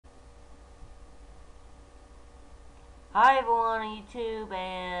Hi everyone on YouTube,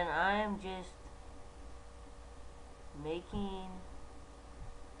 and I'm just making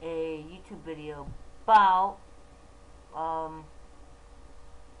a YouTube video about once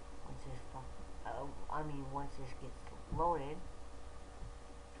this once this gets loaded.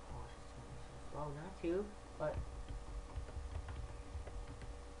 Of course, it's slow not to, but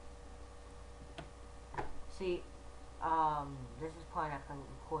see, this is probably not going to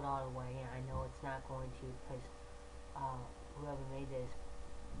record all the way, and I know it's not going to because whoever made this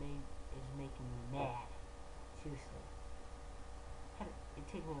is making me mad. Seriously. It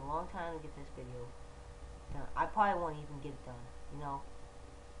took me a long time to get this video done. I probably won't even get it done, you know.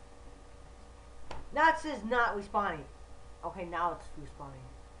 Now it says not responding. Okay, now it's responding.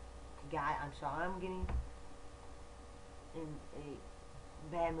 Guy, I'm sorry, I'm getting in a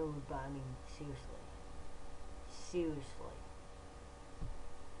bad mood, but I mean, seriously. Seriously.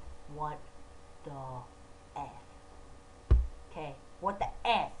 What the F? Okay, what the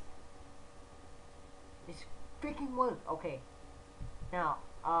F? This freaking word. Okay. Now,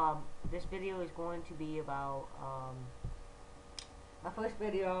 this video is going to be about, my first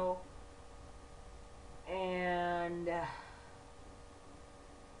video, and,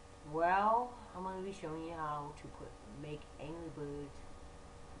 well, I'm going to be showing you how to make Angry Birds,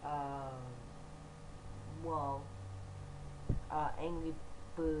 Angry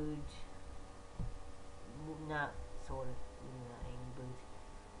Birds, not sort of, not Angry Birds,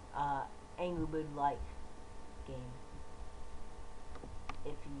 Angry Bird-like game,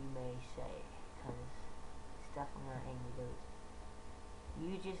 if you may say, because it's definitely not Angry Birds.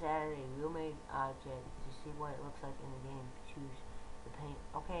 You just added a real-made object to see what it looks like in the game. Choose the paint.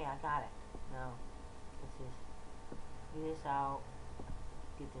 Okay, I got it. Now, let's just figure this out.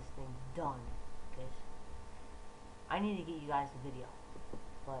 Get this thing done. Because I need to get you guys the video.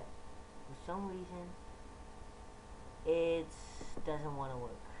 But for some reason, it doesn't want to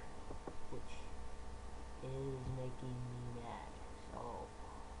work. Which is making me mad. So,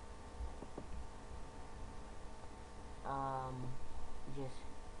 just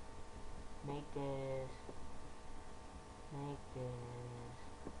make this, and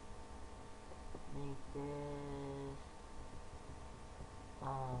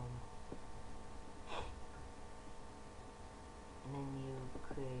then you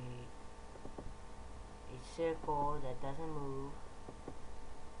create a circle that doesn't move.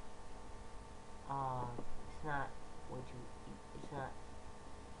 It's not it's not,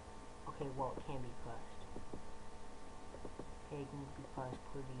 okay, well, it can be pressed. Okay, it can be pressed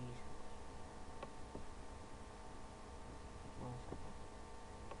pretty easily. One second.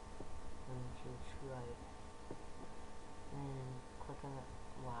 Let me choose right. And click on it.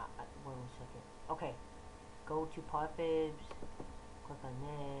 Wow, 1 second. Okay, go to Parfibs, click on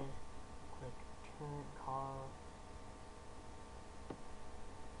this, click Turn Car,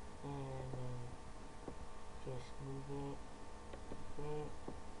 and then just move it. Thing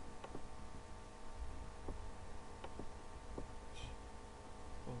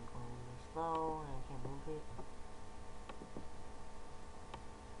going really slow, and I can't move it.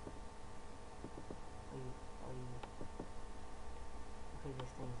 Okay,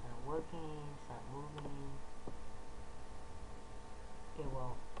 this thing's not working. It's not moving. Okay,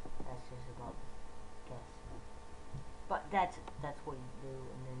 well, that's just about guess. But that's what you do,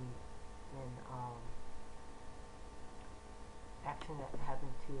 and then action that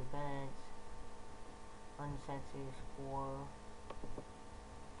happens to events, uncensors for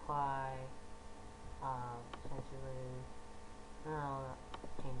apply, censor letters, no,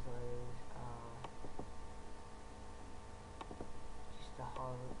 change letters, just the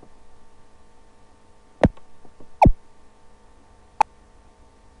heart.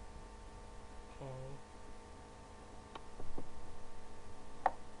 Okay.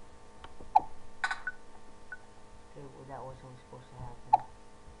 Okay, well, that wasn't supposed to happen.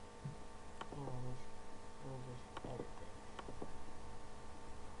 Anyways, let me just edit this.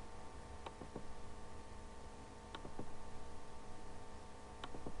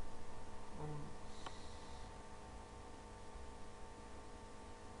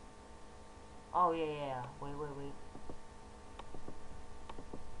 Oh yeah. Wait.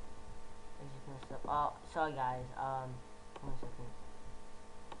 I just messed up. Oh, sorry guys. 1 second.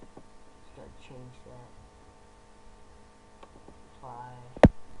 Just gotta change that. Apply.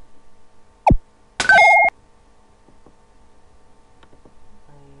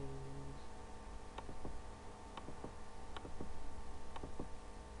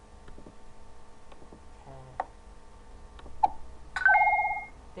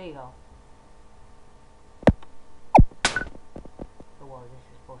 There you go. So, well, this is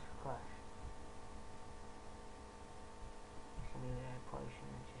supposed to crush. so maybe I probably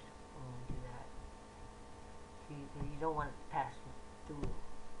shouldn't just do that. You don't want it to pass through.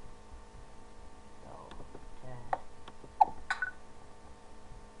 So, test.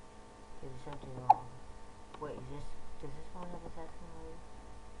 There's something wrong. Wait, does this one have a testing already?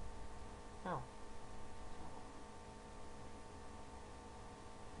 No.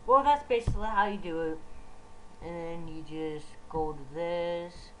 Well, that's basically how you do it. And then you just go to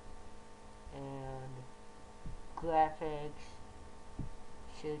this and graphics,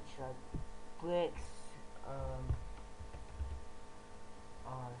 search like bricks,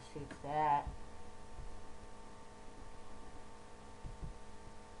 search that,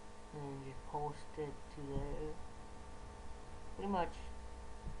 and then just post it to there, pretty much,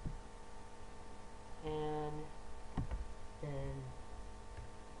 and then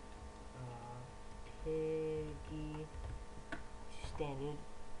Piggy standard.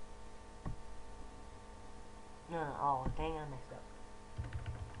 No, oh dang, I messed up.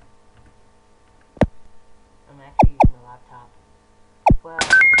 I'm actually using a laptop.